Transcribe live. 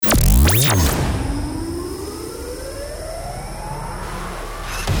For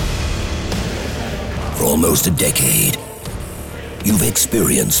almost a decade, you've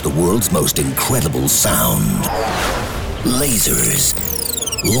experienced the world's most incredible sound. Lasers,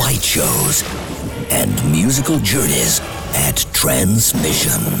 light shows, and musical journeys at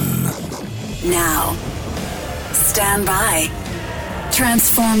Transmission. Now, stand by.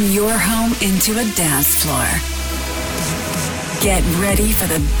 Transform your home into a dance floor. Get ready for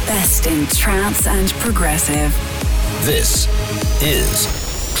the best in trance and progressive. This is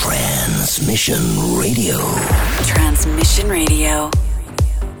Transmission Radio. Transmission Radio.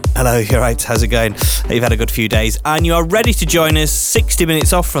 Hello, you're right, how's it going? You've had a good few days and you are ready to join us 60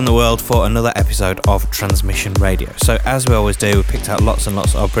 minutes off from the world for another episode of Transmission Radio. So as we always do, we picked out lots and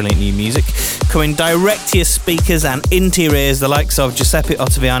lots of brilliant new music coming direct to your speakers and into your ears, the likes of Giuseppe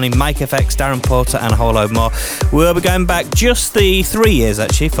Ottaviani, Mike FX, Darren Porter and a whole load more. We'll be going back just the 3 years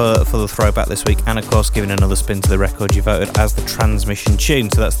actually for the throwback this week, and of course giving another spin to the record you voted as the Transmission tune.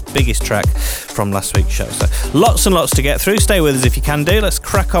 So that's the biggest track from last week's show. So lots and lots to get through. Stay with us if you can do. Let's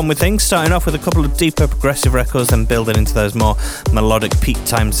crack on with things, starting off with a couple of deeper progressive records and building into those more melodic peak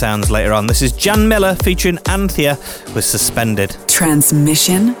time sounds later on. This is Jan Miller featuring Anthea with Suspended.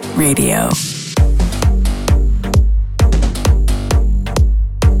 Transmission Radio.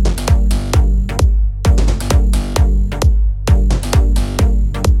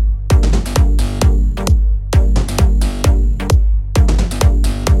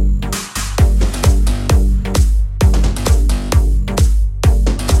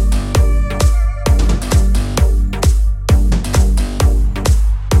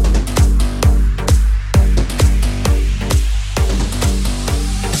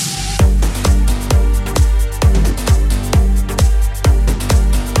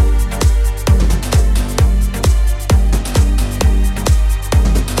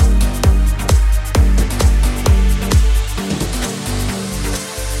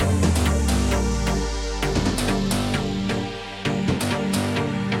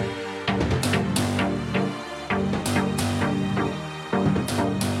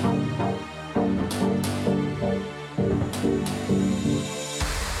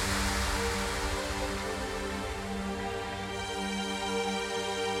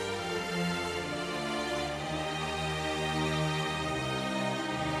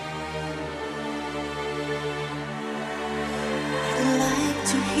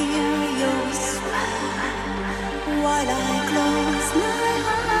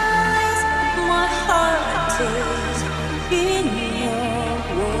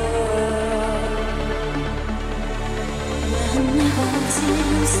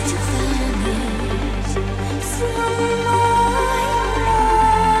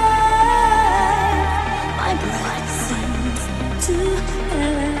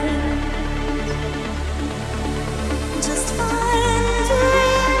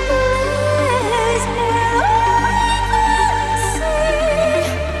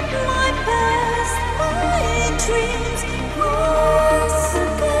 Dream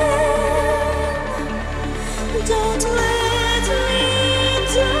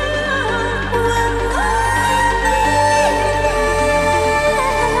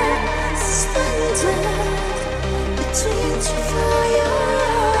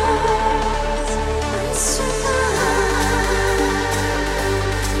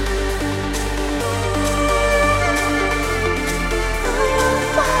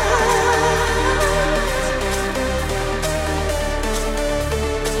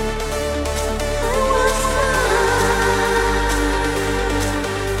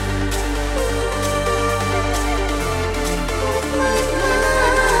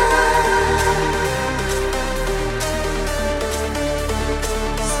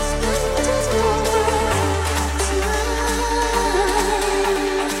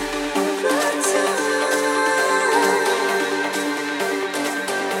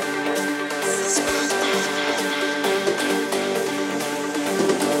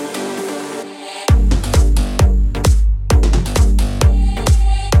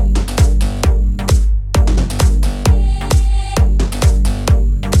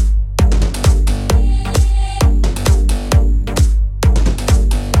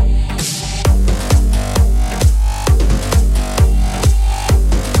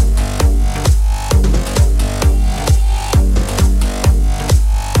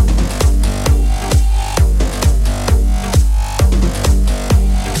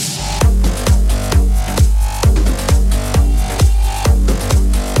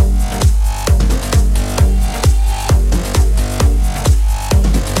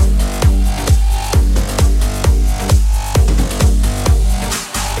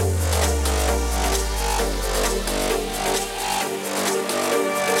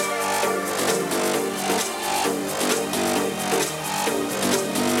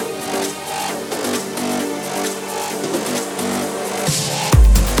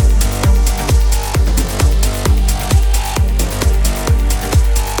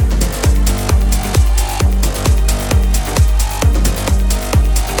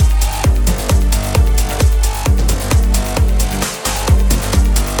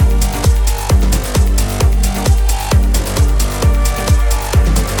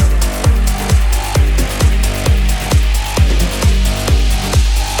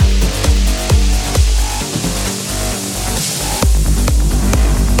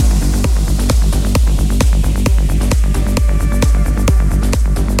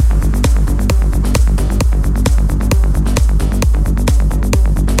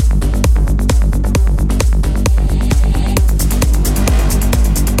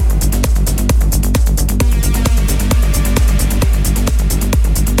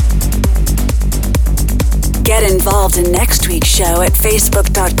involved in next week's show at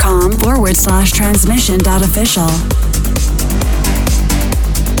facebook.com/transmission.official.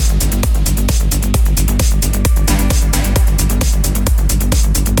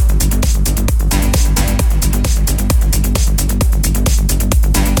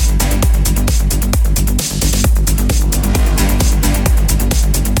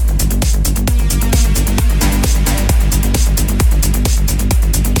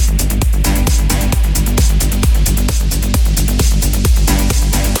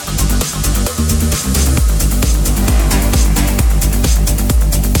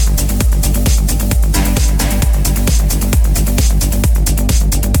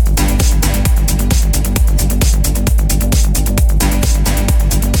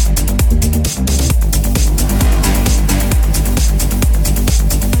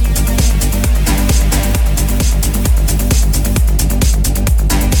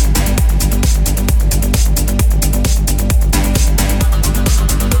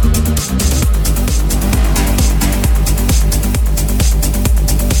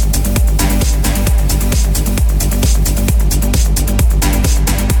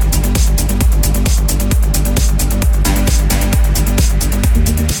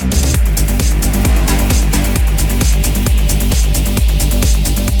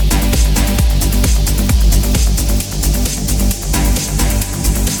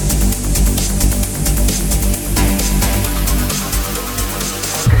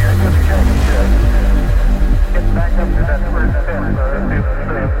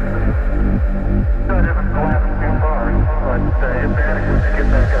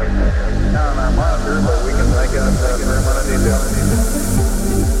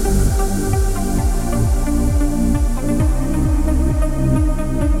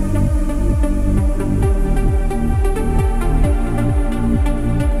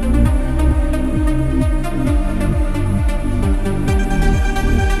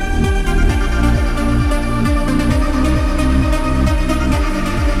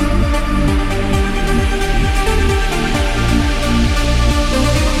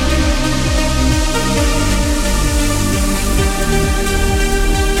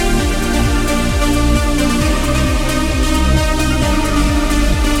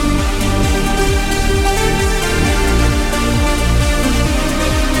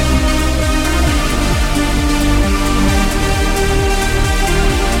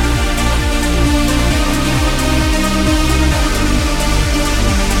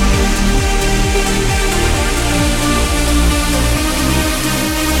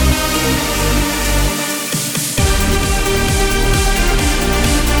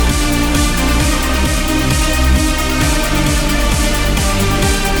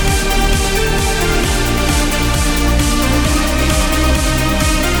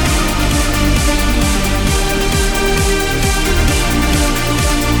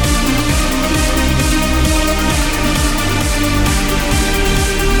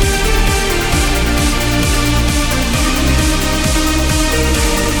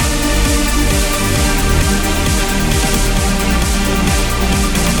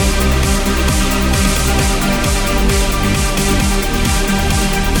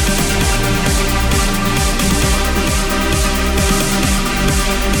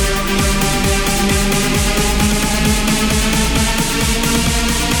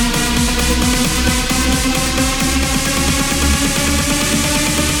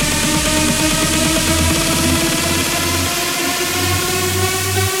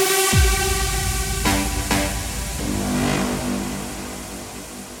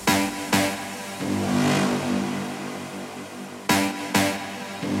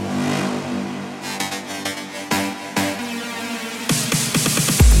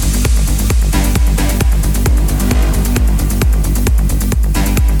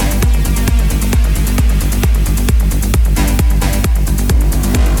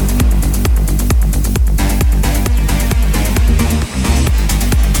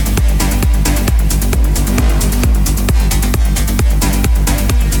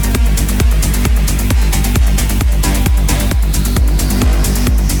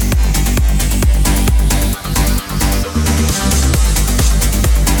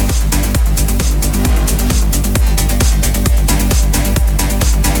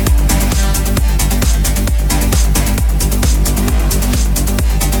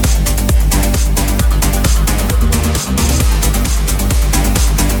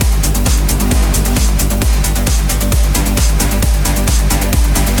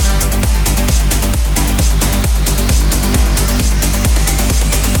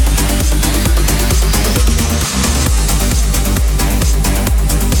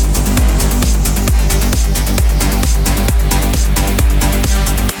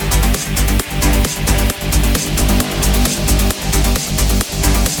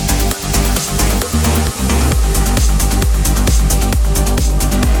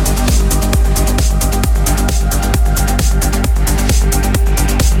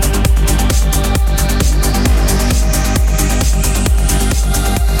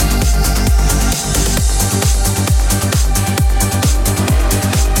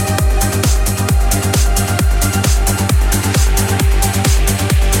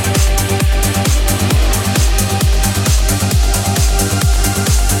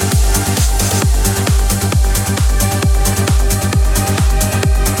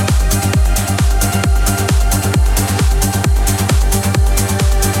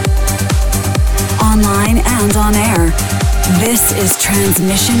 This is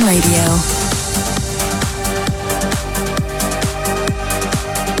Transmission Radio.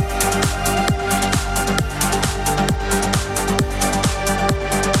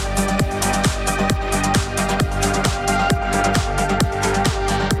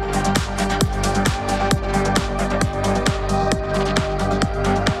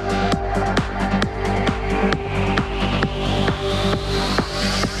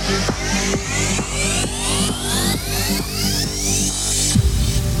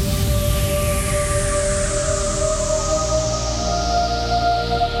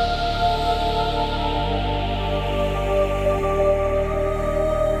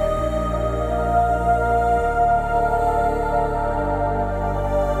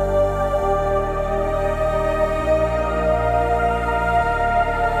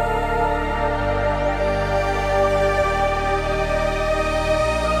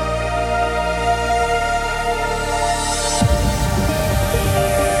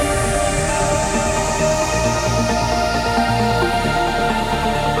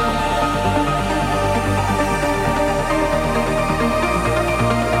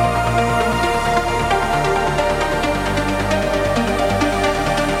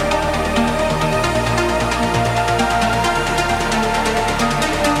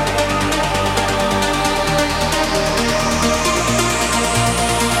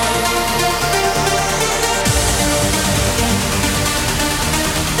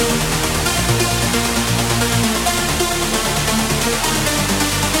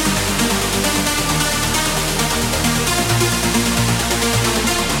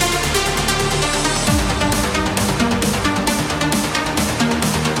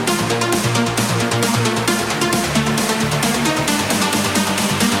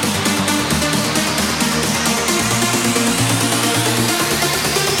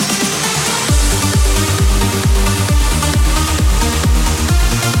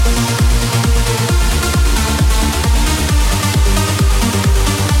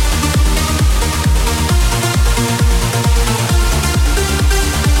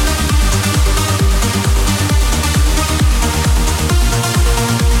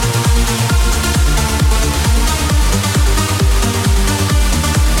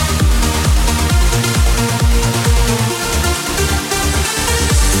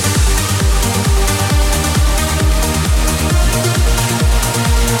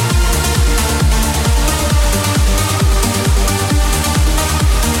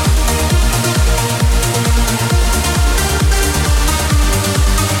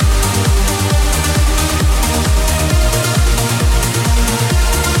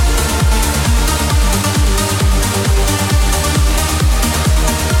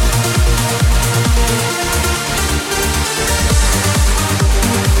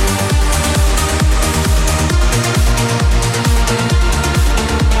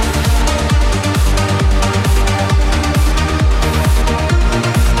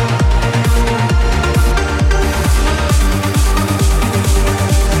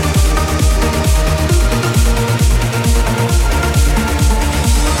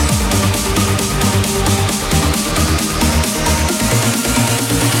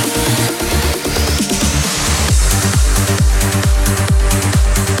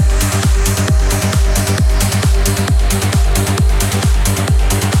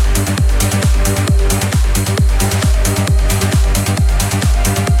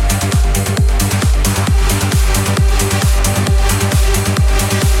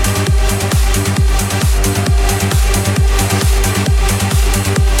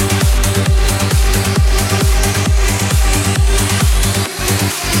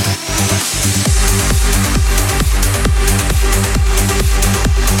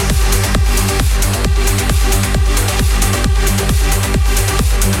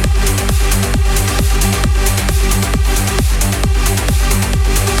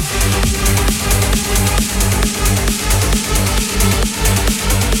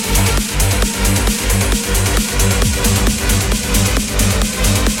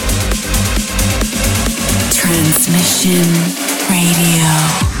 Transmission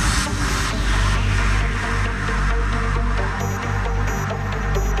Radio.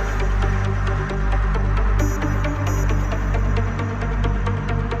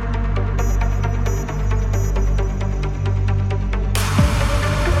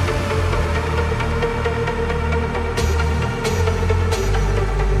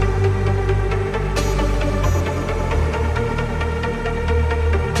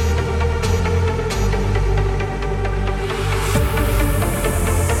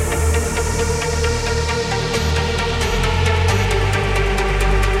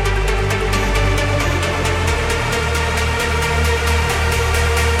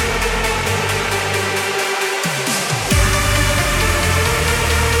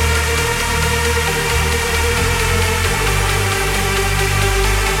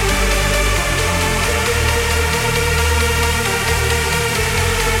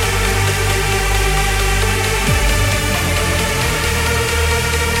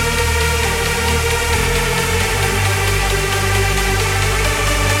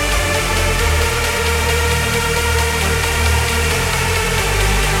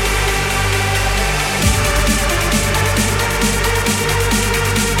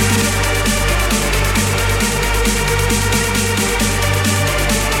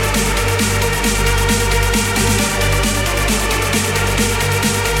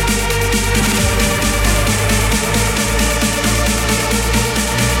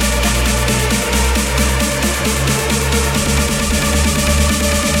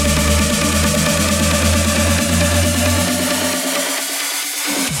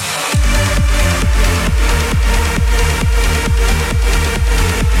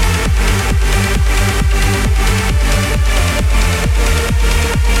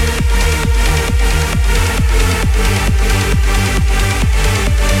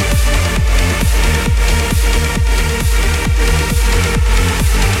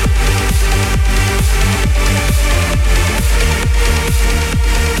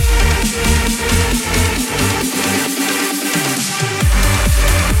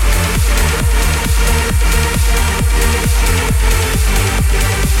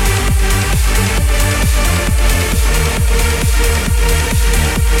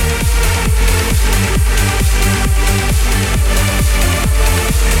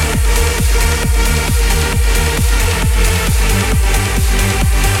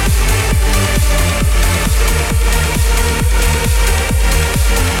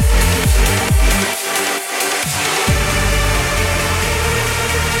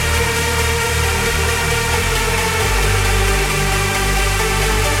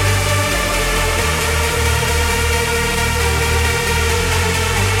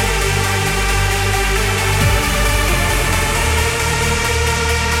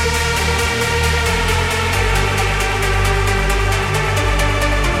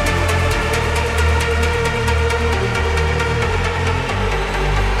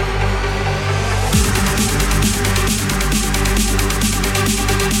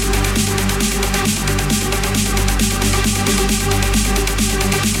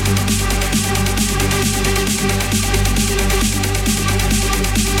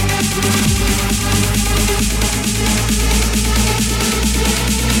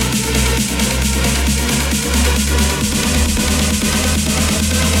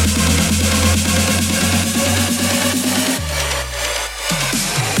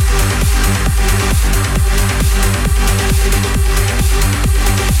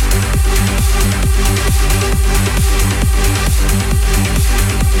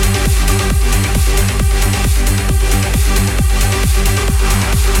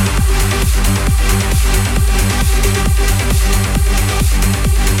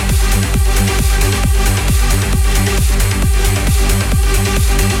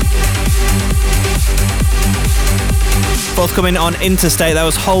 Forthcoming on Interstate, that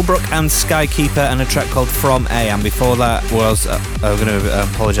was Holbrook and Skykeeper and a track called From A. And before that was, I'm going to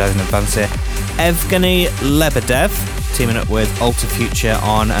apologise in advance here, Evgeny Lebedev teaming up with Alter Future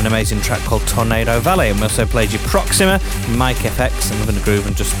on an amazing track called Tornado Valley. And we also played you Proxima, Mike FX, and Loving the Groove,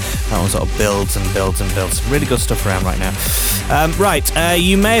 and just that one sort of builds and builds and builds. Really good stuff around right now.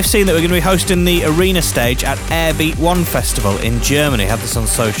 You may have seen that we're going to be hosting the arena stage at Airbeat One Festival in Germany. Had this on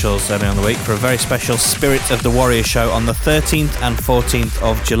socials earlier on the week for a very special Spirit of the Warrior show on the 13th and 14th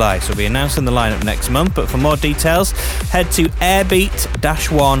of July. So we'll be announcing the lineup next month, but for more details, head to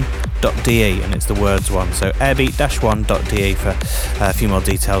airbeat-1.de, and it's the words one. So airbeat-1.de for a few more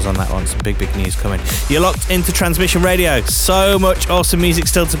details on that one. Some big news coming. You're locked into Transmission Radio. So much awesome music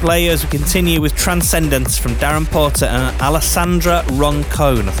still to play as we continue with Transcendence from Darren Porter and Alessandra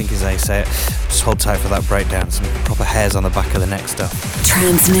Roncone, I think is how you say it. Just hold tight for that breakdown. Some proper hairs on the back of the neck stuff.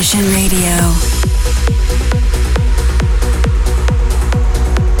 Transmission Radio.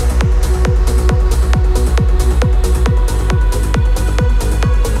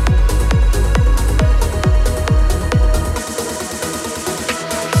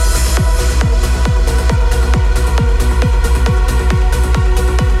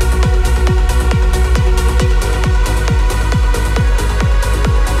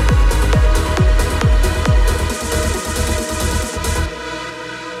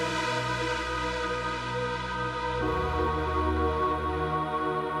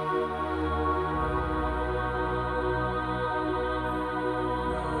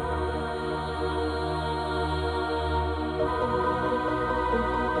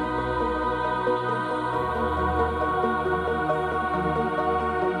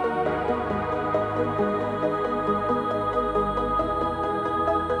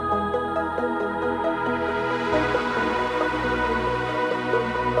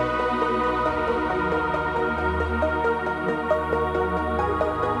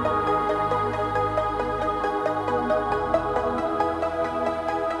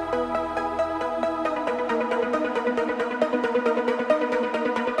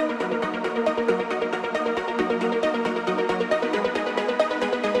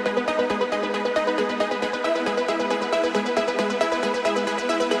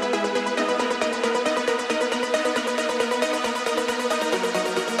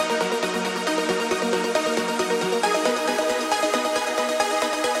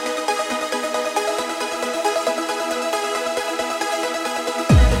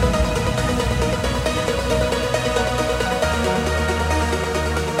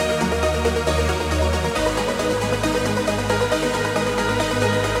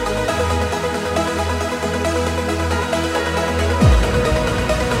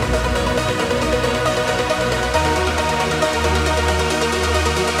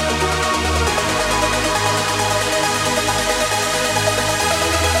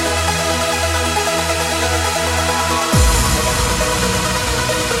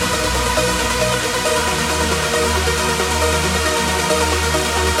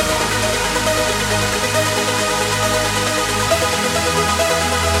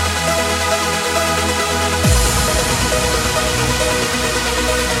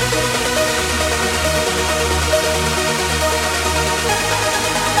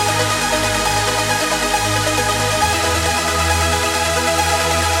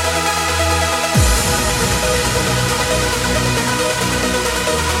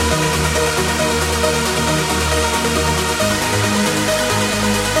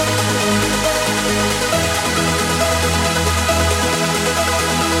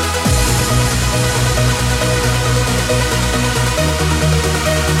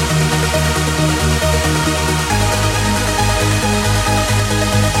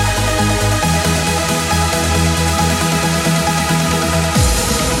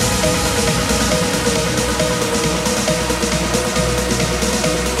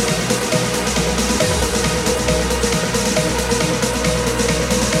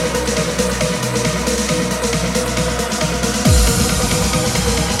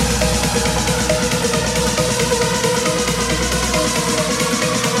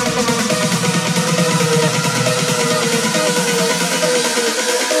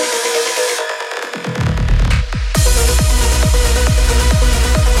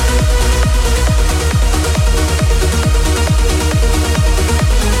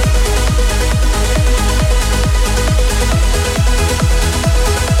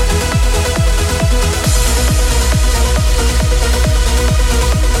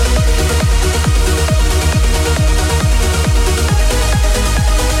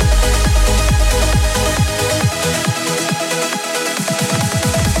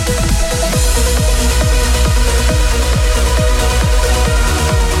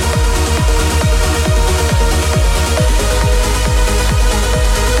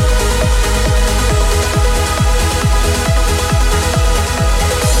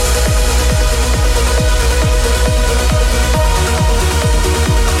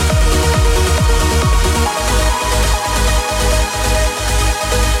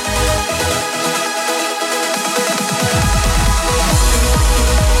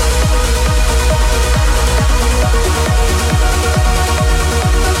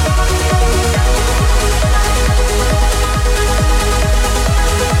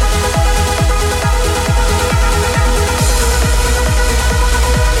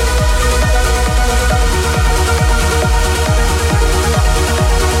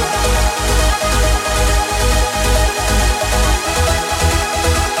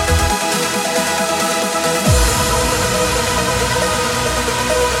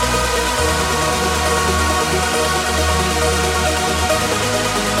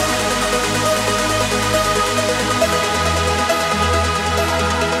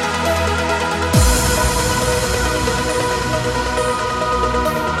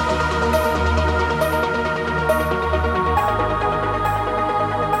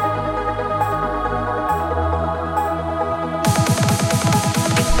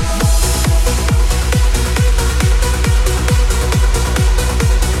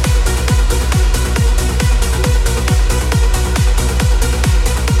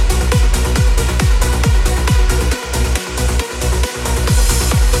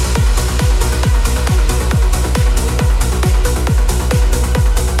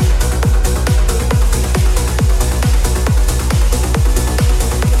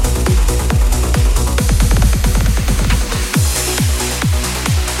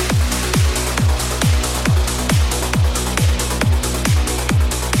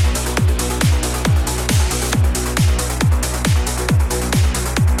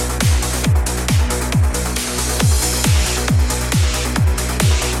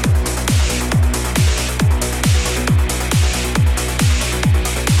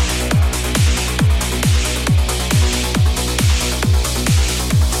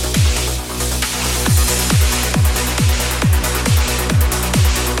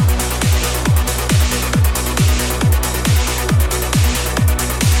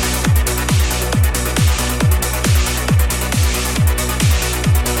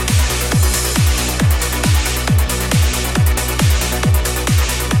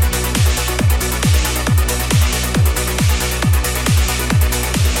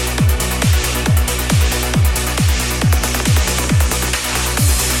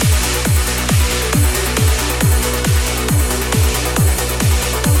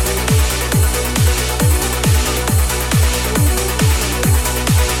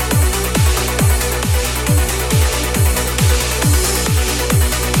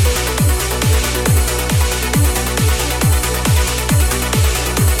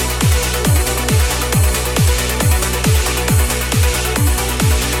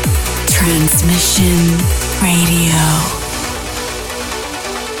 Transmission Radio.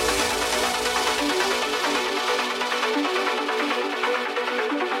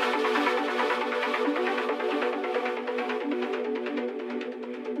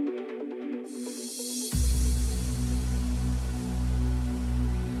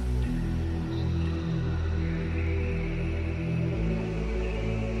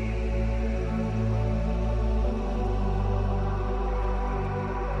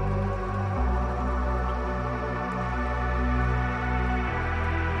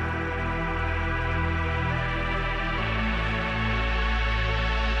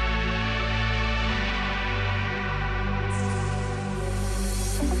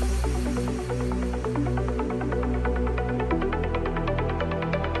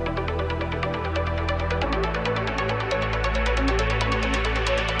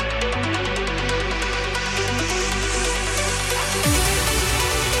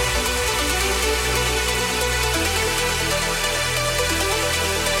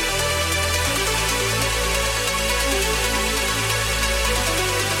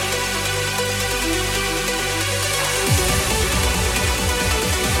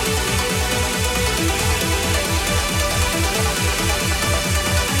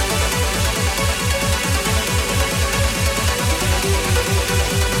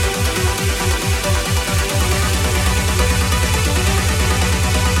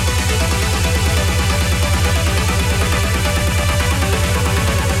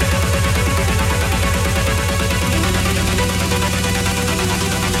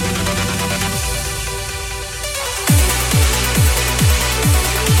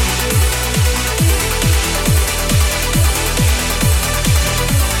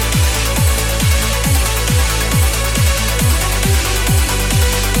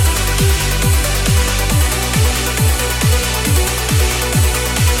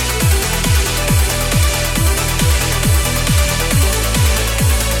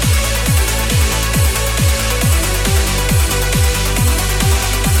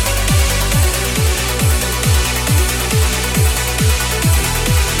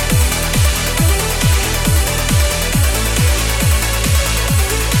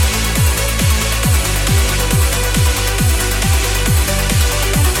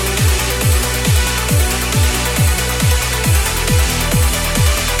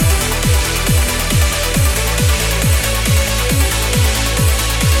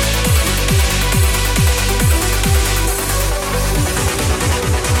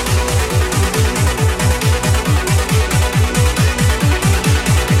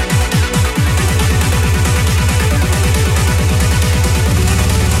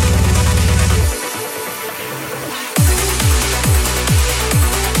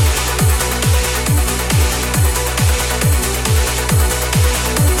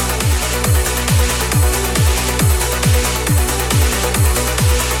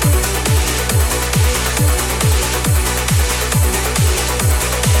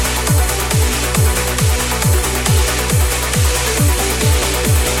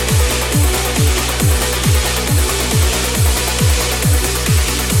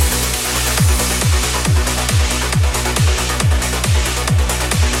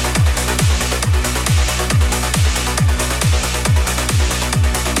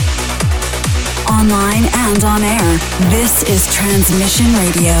 Online and on air, this is Transmission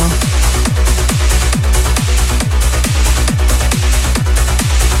Radio.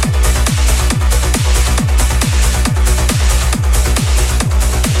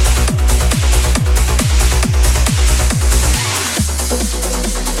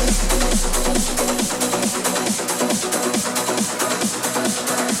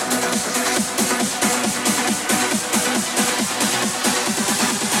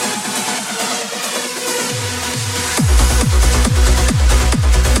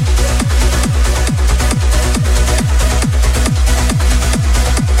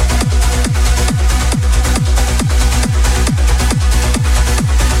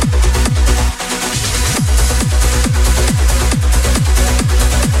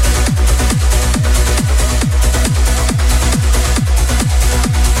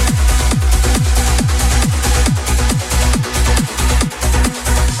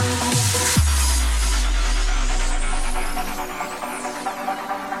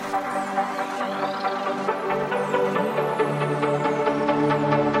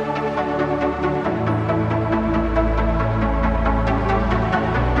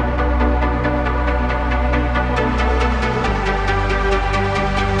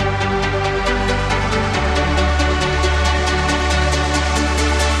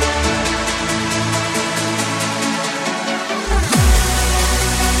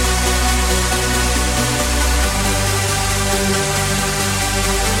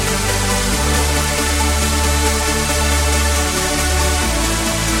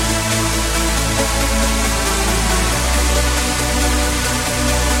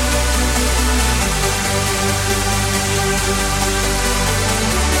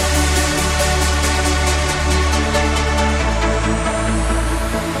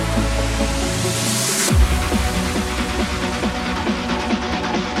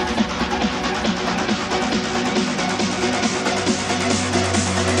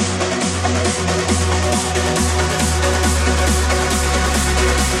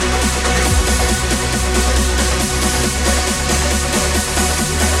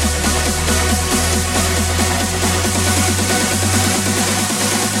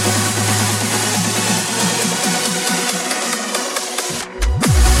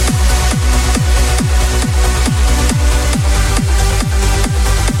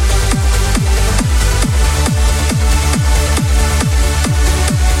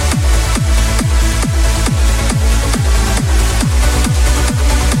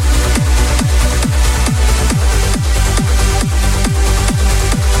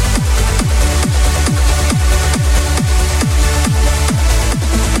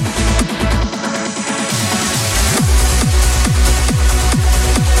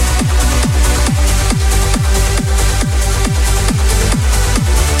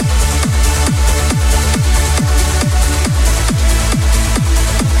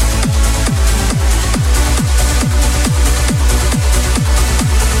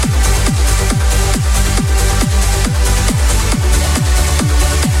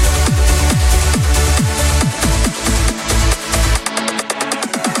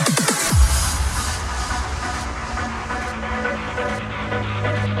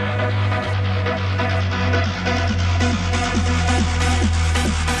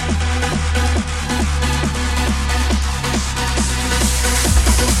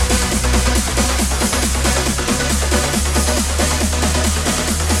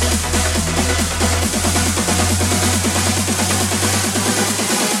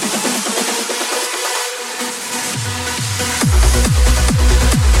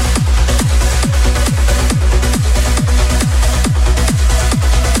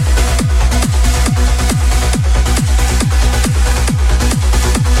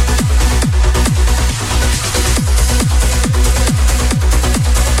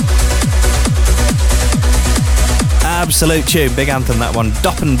 absolute tune. Big anthem, that one.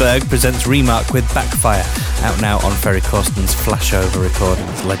 Doppenberg presents Remark with Backfire. Out now on Ferry Corsten's Flashover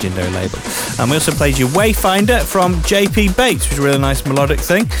Recordings, legendary label. And we also played you Wayfinder from JP Bates, which is a really nice melodic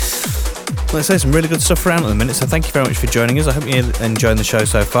thing. Let's say some really good stuff around at the minute, so thank you very much for joining us. I hope you're enjoying the show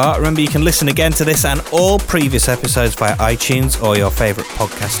so far. Remember, you can listen again to this and all previous episodes via iTunes or your favourite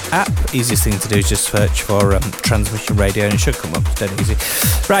podcast app. Easiest thing to do is just search for Transmission Radio and it should come up. It's dead easy.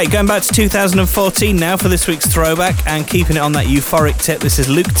 Right, going back to 2014 now for this week's throwback and keeping it on that euphoric tip. This is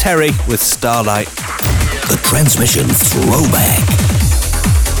Luke Terry with Starlight. The Transmission Throwback.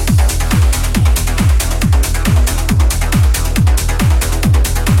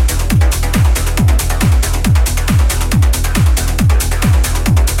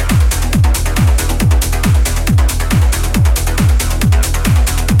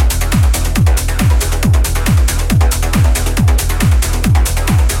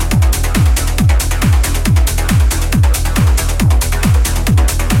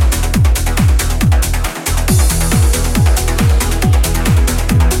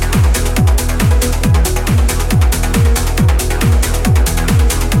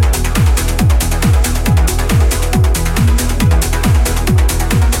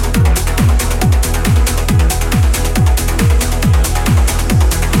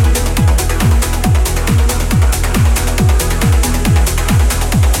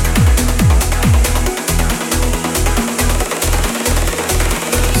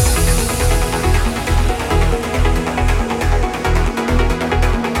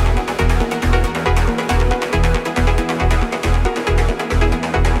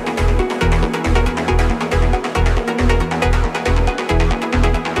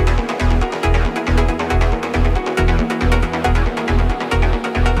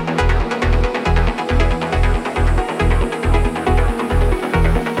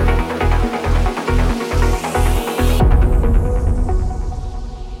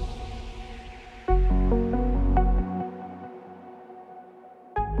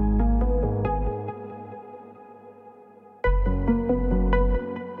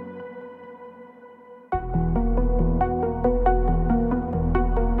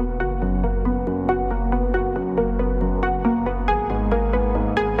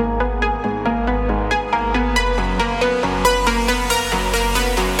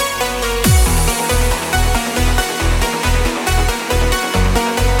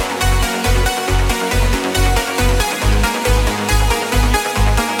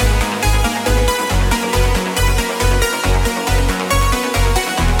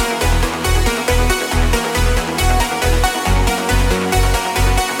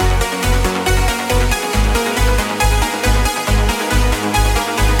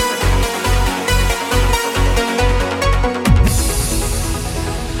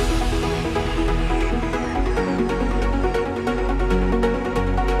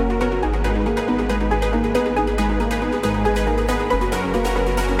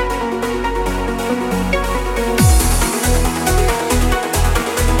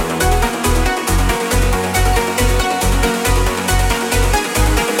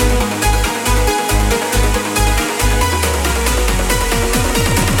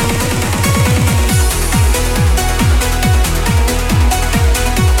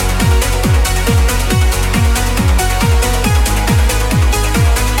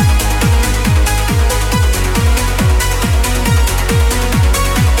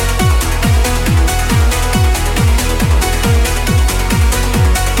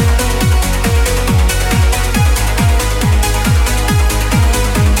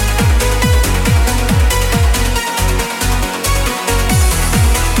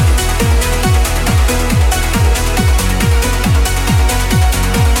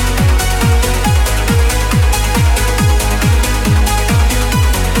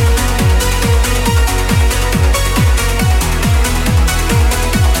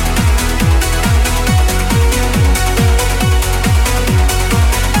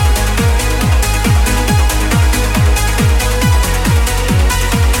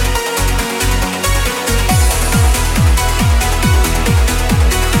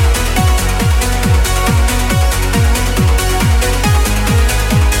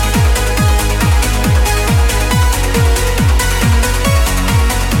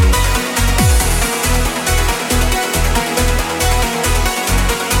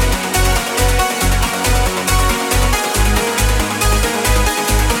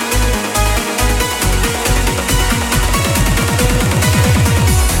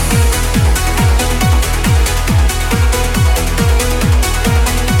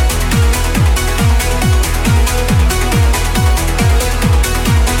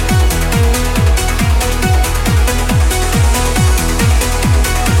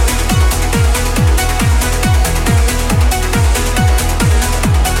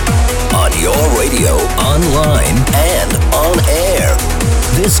 online and on air.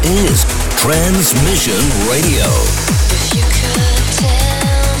 This is Transmission Radio. If you could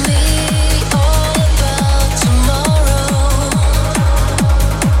tell me all about tomorrow,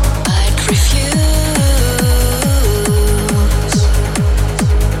 I'd refuse.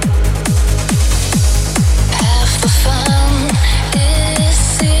 Half the fun is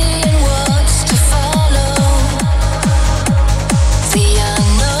seeing what's to follow, the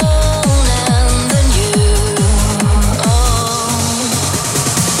unknown and the new.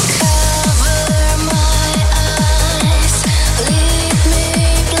 Cover my eyes, leave me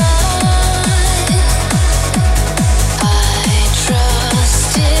blind. I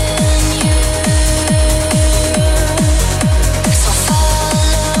trust in you, so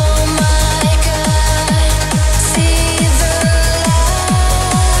follow my guide, see the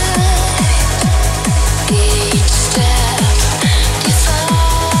light, each step defines.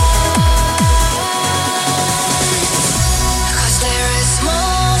 'Cause there is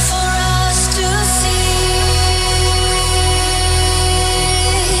more for us to see.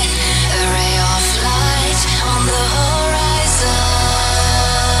 A ray of light on the horizon,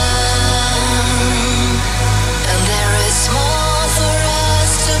 and there is more for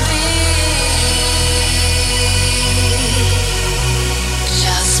us to be.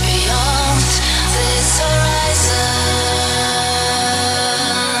 Just beyond this horizon.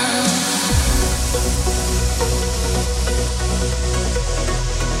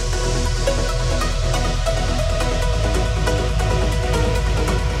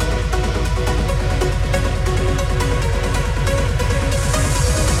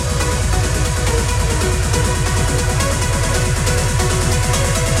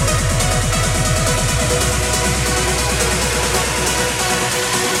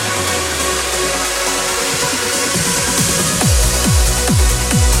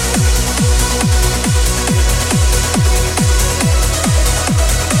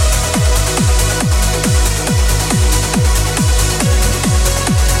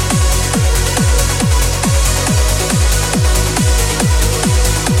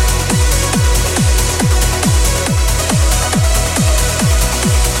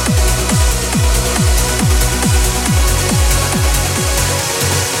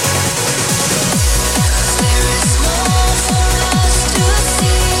 There is more for us to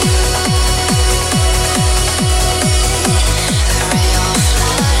see. A ray of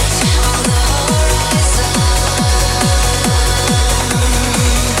light on the horizon,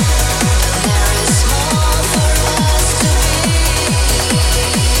 and there is more for us to be.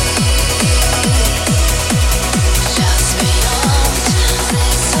 Just beyond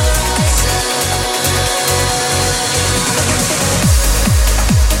this horizon.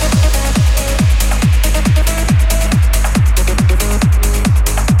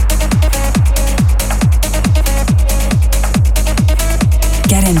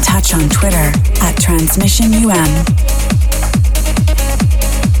 Get in touch on Twitter at TransmissionUM.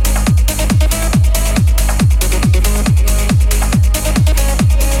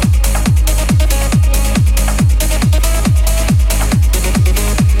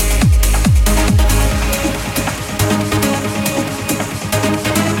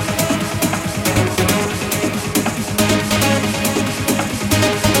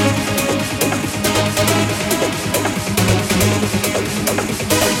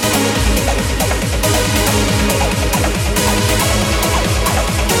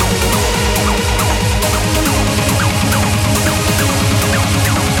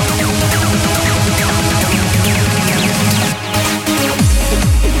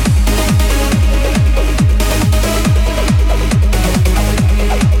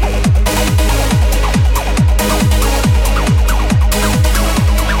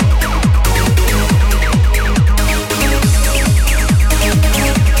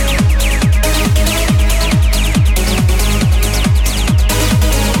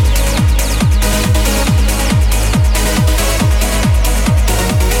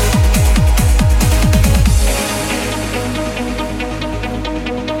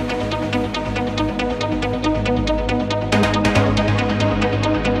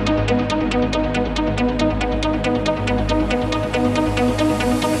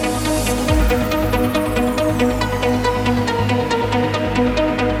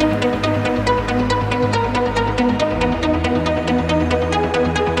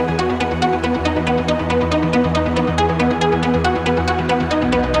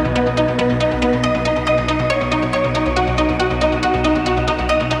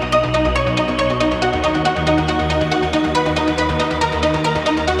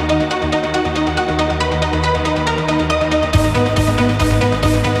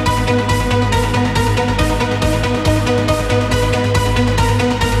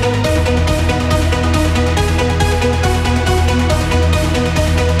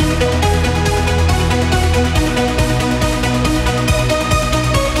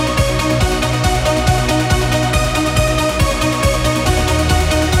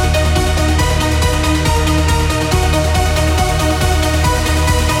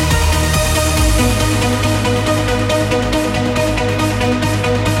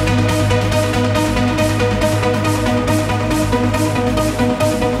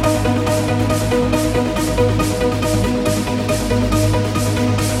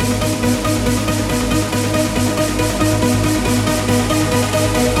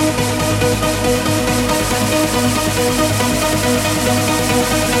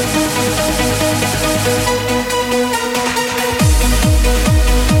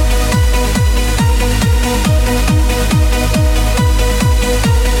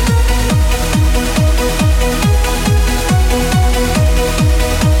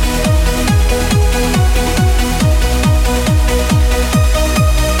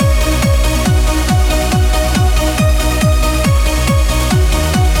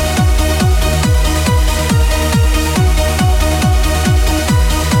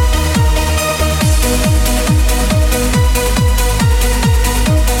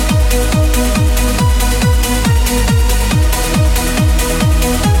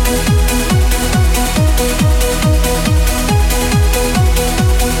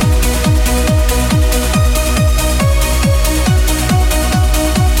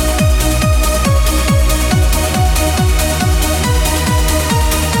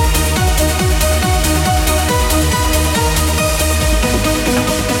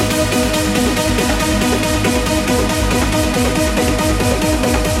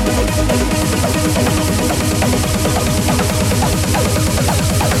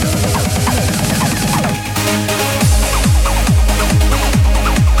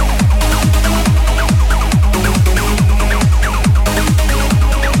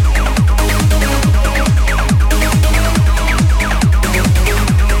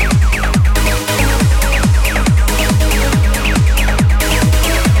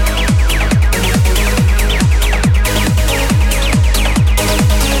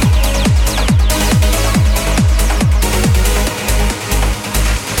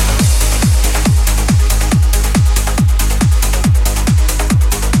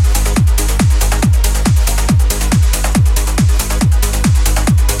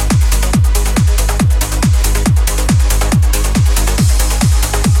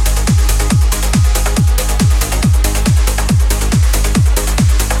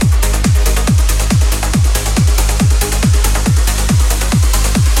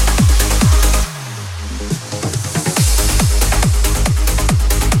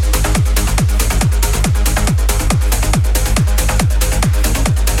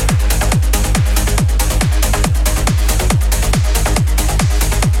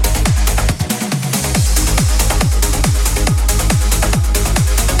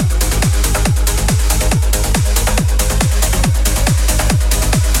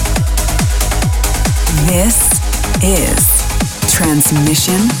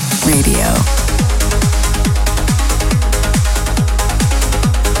 Transmission Radio.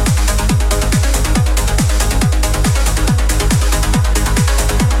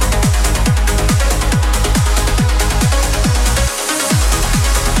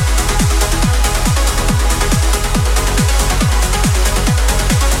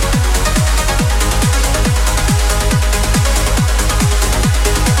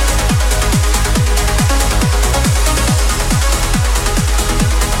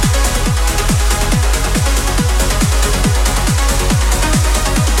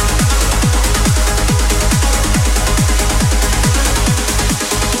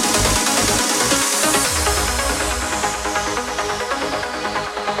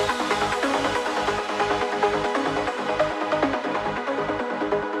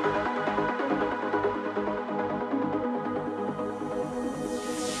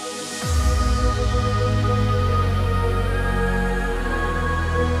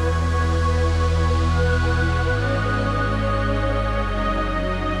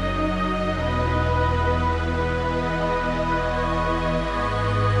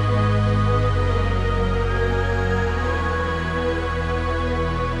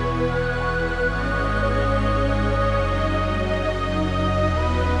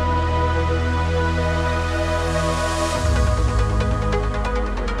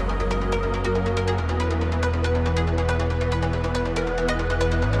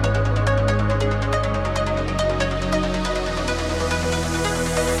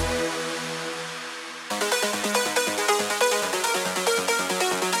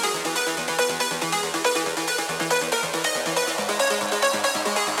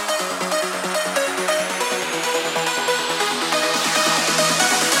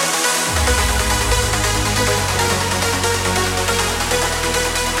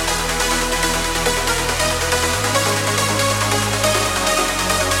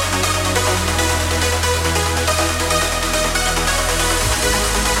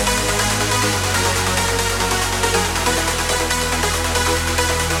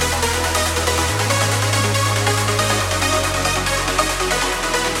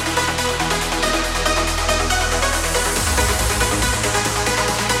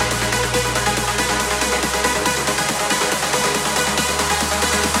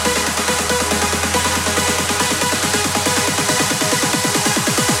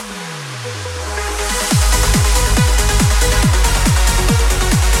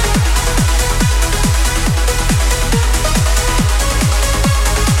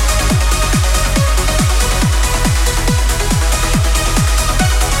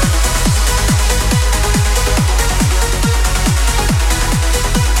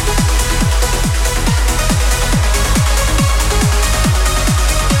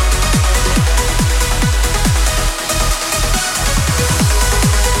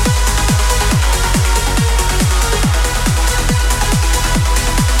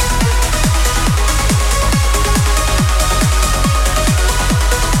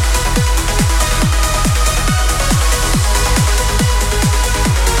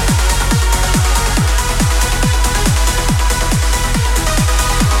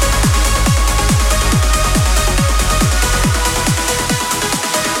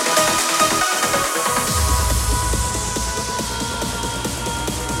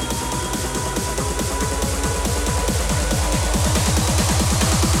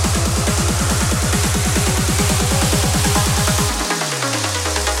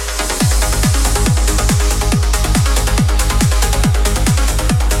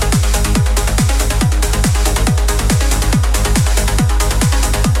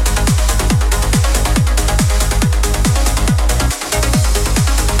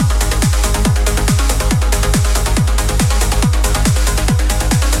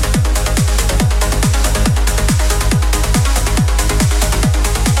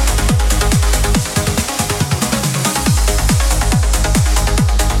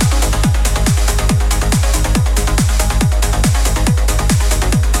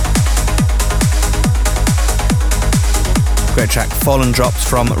 Great track, Fallen Drops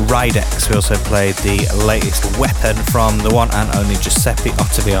from Rydex. We also played the latest Weapon from the one and only Giuseppe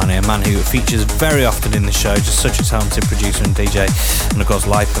Ottaviani, a man who features very often in the show, just such a talented producer and DJ, and of course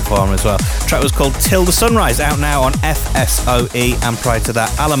live performer as well. The track was called Till the Sunrise, out now on FSOE, and prior to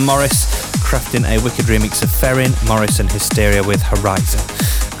that, Alan Morris crafting a wicked remix of Ferrin, Morris and Hysteria with Horizon.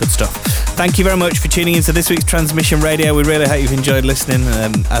 Good stuff. Thank you very much for tuning into this week's Transmission Radio. We really hope you've enjoyed listening.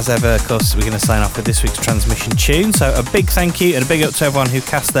 As ever, of course, we're going to sign off with this week's Transmission tune. So a big thank you and a big up to everyone who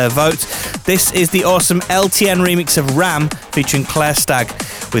cast their vote. This is the awesome LTN remix of Ram featuring Claire Stagg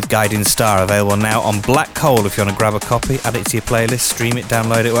with Guiding Star, available now on Black Hole. If you want to grab a copy, add it to your playlist, stream it,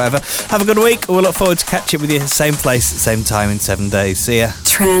 download it, whatever. Have a good week. We'll look forward to catching up with you same place, same time in 7 days. See ya.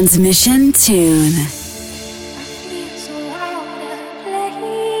 Transmission tune.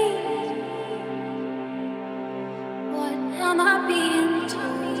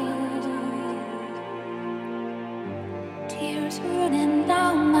 Tears running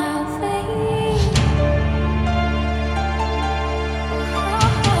down my